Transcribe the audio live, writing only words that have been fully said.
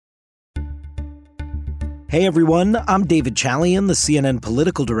Hey everyone, I'm David Chalian, the CNN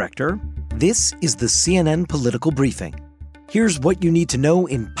political director. This is the CNN Political Briefing. Here's what you need to know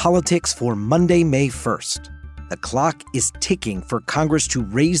in politics for Monday, May 1st. The clock is ticking for Congress to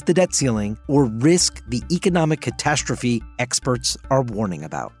raise the debt ceiling or risk the economic catastrophe experts are warning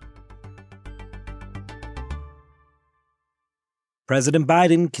about. President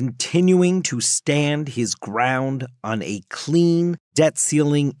Biden continuing to stand his ground on a clean debt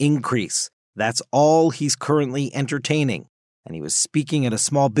ceiling increase. That's all he's currently entertaining. And he was speaking at a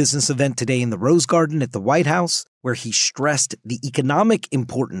small business event today in the Rose Garden at the White House, where he stressed the economic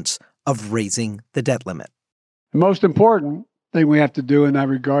importance of raising the debt limit. The most important thing we have to do in that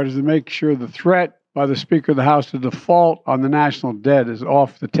regard is to make sure the threat by the Speaker of the House to default on the national debt is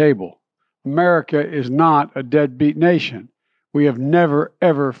off the table. America is not a deadbeat nation. We have never,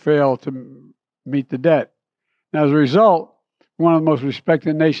 ever failed to meet the debt. Now, as a result, we're one of the most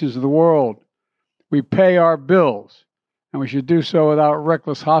respected nations of the world. We pay our bills, and we should do so without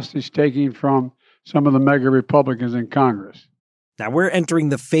reckless hostage-taking from some of the mega Republicans in Congress. Now, we're entering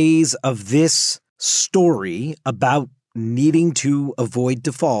the phase of this story about needing to avoid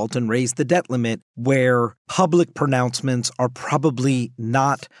default and raise the debt limit where public pronouncements are probably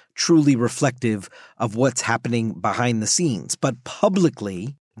not truly reflective of what's happening behind the scenes. But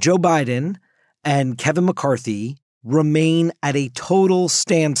publicly, Joe Biden and Kevin McCarthy remain at a total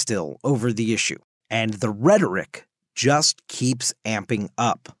standstill over the issue. And the rhetoric just keeps amping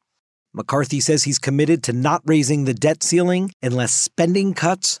up. McCarthy says he's committed to not raising the debt ceiling unless spending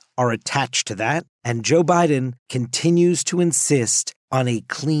cuts are attached to that. And Joe Biden continues to insist on a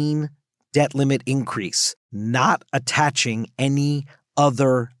clean debt limit increase, not attaching any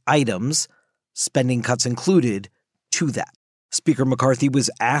other items, spending cuts included, to that. Speaker McCarthy was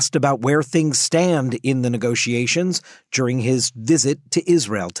asked about where things stand in the negotiations during his visit to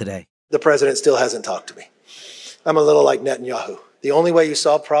Israel today. The president still hasn't talked to me. I'm a little like Netanyahu. The only way you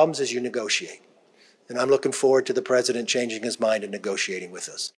solve problems is you negotiate. And I'm looking forward to the president changing his mind and negotiating with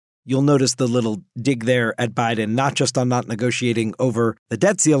us. You'll notice the little dig there at Biden, not just on not negotiating over the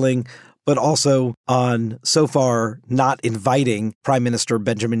debt ceiling, but also on so far not inviting Prime Minister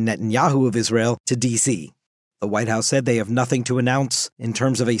Benjamin Netanyahu of Israel to D.C. The White House said they have nothing to announce in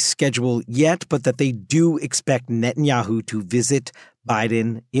terms of a schedule yet, but that they do expect Netanyahu to visit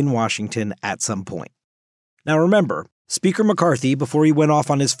Biden in Washington at some point. Now remember, Speaker McCarthy, before he went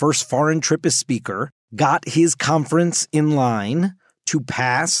off on his first foreign trip as Speaker, got his conference in line to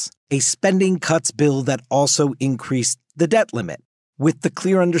pass a spending cuts bill that also increased the debt limit, with the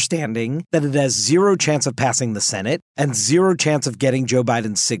clear understanding that it has zero chance of passing the Senate and zero chance of getting Joe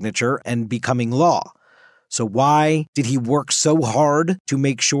Biden's signature and becoming law. So why did he work so hard to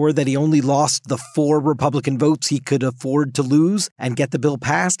make sure that he only lost the 4 Republican votes he could afford to lose and get the bill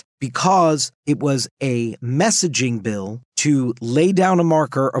passed? Because it was a messaging bill to lay down a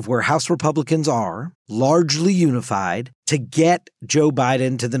marker of where House Republicans are, largely unified, to get Joe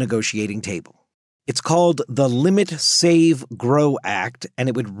Biden to the negotiating table. It's called the Limit, Save, Grow Act, and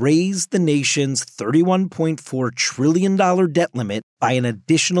it would raise the nation's $31.4 trillion debt limit by an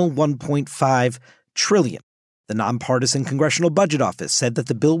additional $1.5 trillion. The nonpartisan Congressional Budget Office said that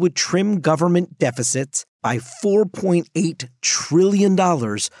the bill would trim government deficits by $4.8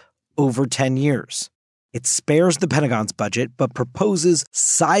 trillion over 10 years. It spares the Pentagon's budget, but proposes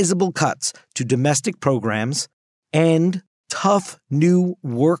sizable cuts to domestic programs and tough new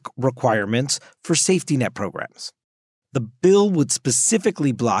work requirements for safety net programs. The bill would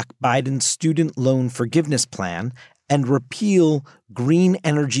specifically block Biden's student loan forgiveness plan and repeal green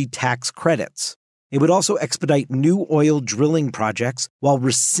energy tax credits. It would also expedite new oil drilling projects while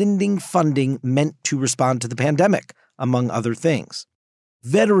rescinding funding meant to respond to the pandemic, among other things.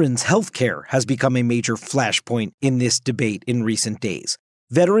 Veterans' health care has become a major flashpoint in this debate in recent days.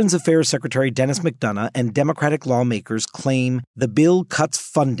 Veterans Affairs Secretary Dennis McDonough and Democratic lawmakers claim the bill cuts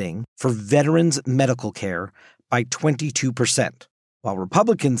funding for veterans' medical care by 22%, while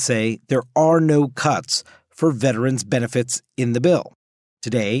Republicans say there are no cuts for veterans' benefits in the bill.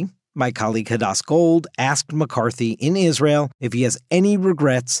 Today, my colleague Hadass Gold asked McCarthy in Israel if he has any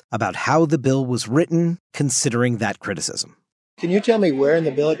regrets about how the bill was written, considering that criticism. Can you tell me where in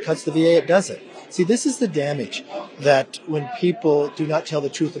the bill it cuts the VA? It doesn't. See, this is the damage that when people do not tell the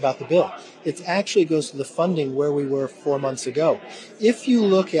truth about the bill. It actually goes to the funding where we were 4 months ago. If you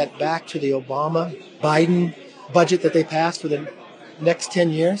look at back to the Obama-Biden budget that they passed for the next 10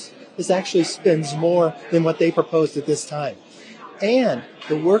 years, this actually spends more than what they proposed at this time. And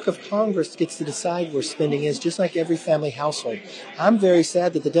the work of Congress gets to decide where spending is, just like every family household. I'm very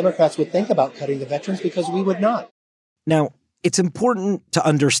sad that the Democrats would think about cutting the veterans because we would not. Now, it's important to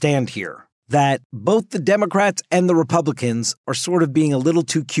understand here that both the Democrats and the Republicans are sort of being a little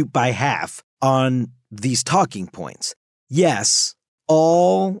too cute by half on these talking points. Yes,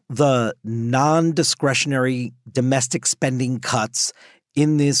 all the non-discretionary domestic spending cuts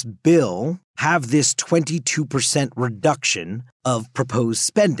in this bill have this 22% reduction of proposed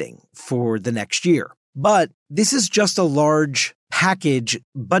spending for the next year. But this is just a large package,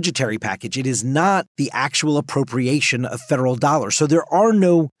 budgetary package. It is not the actual appropriation of federal dollars. So there are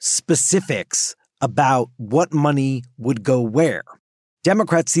no specifics about what money would go where.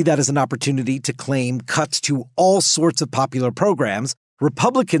 Democrats see that as an opportunity to claim cuts to all sorts of popular programs.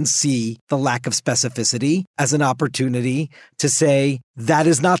 Republicans see the lack of specificity as an opportunity to say that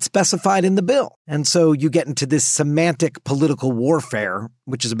is not specified in the bill. And so you get into this semantic political warfare,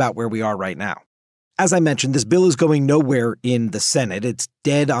 which is about where we are right now. As I mentioned, this bill is going nowhere in the Senate. It's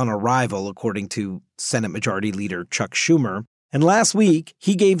dead on arrival, according to Senate Majority Leader Chuck Schumer. And last week,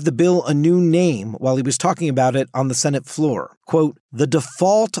 he gave the bill a new name while he was talking about it on the Senate floor. Quote, the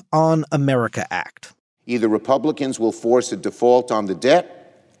Default on America Act. Either Republicans will force a default on the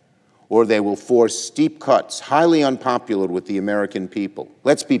debt, or they will force steep cuts, highly unpopular with the American people.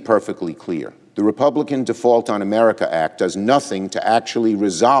 Let's be perfectly clear. The Republican Default on America Act does nothing to actually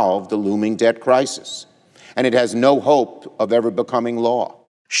resolve the looming debt crisis, and it has no hope of ever becoming law.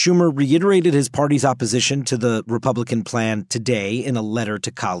 Schumer reiterated his party's opposition to the Republican plan today in a letter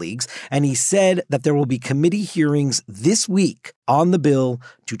to colleagues, and he said that there will be committee hearings this week on the bill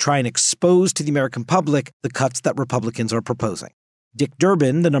to try and expose to the American public the cuts that Republicans are proposing. Dick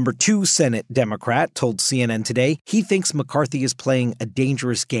Durbin, the number 2 Senate Democrat, told CNN today he thinks McCarthy is playing a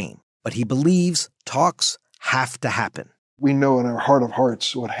dangerous game, but he believes talks have to happen. We know in our heart of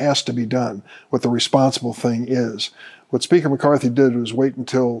hearts what has to be done, what the responsible thing is. What Speaker McCarthy did was wait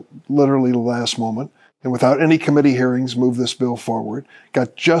until literally the last moment and without any committee hearings move this bill forward,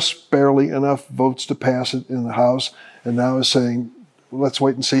 got just barely enough votes to pass it in the House, and now is saying, let's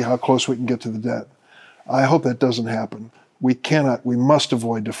wait and see how close we can get to the debt. I hope that doesn't happen. We must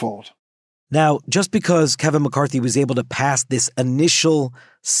avoid default. Now, just because Kevin McCarthy was able to pass this initial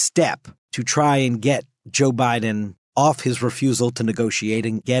step to try and get Joe Biden off his refusal to negotiate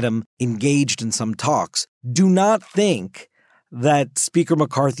and get him engaged in some talks, do not think that Speaker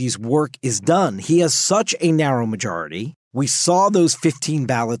McCarthy's work is done. He has such a narrow majority. We saw those 15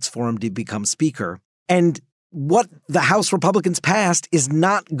 ballots for him to become Speaker. And what the House Republicans passed is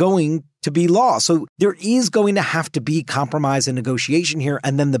not going to be law. So there is going to have to be compromise and negotiation here.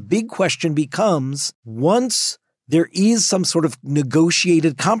 And then the big question becomes, once there is some sort of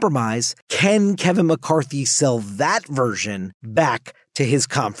negotiated compromise, can Kevin McCarthy sell that version back to his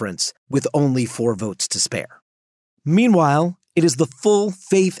conference with only 4 votes to spare? Meanwhile, it is the full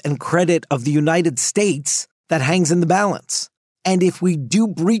faith and credit of the United States that hangs in the balance. And if we do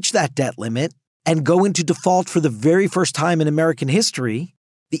breach that debt limit and go into default for the very first time in American history,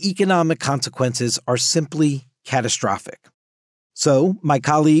 the economic consequences are simply catastrophic. So my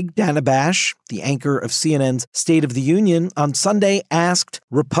colleague, Dana Bash, the anchor of CNN's State of the Union, on Sunday asked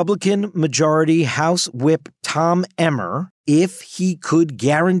Republican Majority House Whip Tom Emmer if he could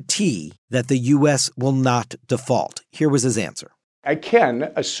guarantee that the U.S. will not default. Here was his answer. I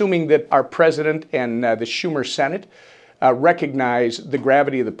can, assuming that our president and the Schumer Senate recognize the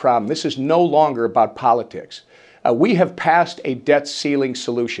gravity of the problem. This is no longer about politics. We have passed a debt ceiling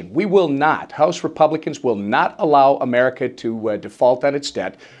solution. We will not, House Republicans will not allow America to default on its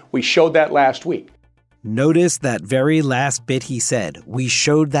debt. We showed that last week. Notice that very last bit he said. We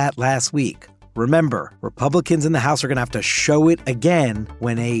showed that last week. Remember, Republicans in the House are going to have to show it again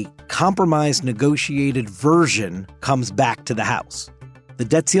when a compromise negotiated version comes back to the House. The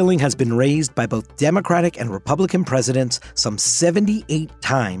debt ceiling has been raised by both Democratic and Republican presidents some 78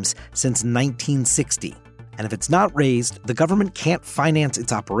 times since 1960. And if it's not raised, the government can't finance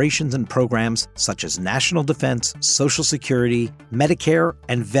its operations and programs such as national defense, Social Security, Medicare,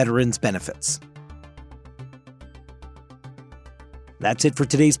 and veterans benefits. That's it for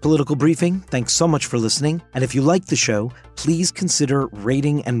today's political briefing. Thanks so much for listening. And if you like the show, please consider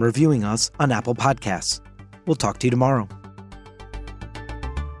rating and reviewing us on Apple Podcasts. We'll talk to you tomorrow.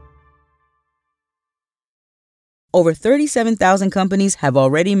 Over 37,000 companies have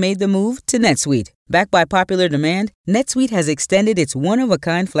already made the move to NetSuite. Backed by popular demand, NetSuite has extended its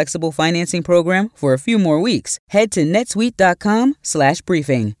one-of-a-kind flexible financing program for a few more weeks. Head to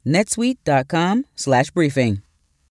netsuite.com/briefing. netsuite.com/briefing.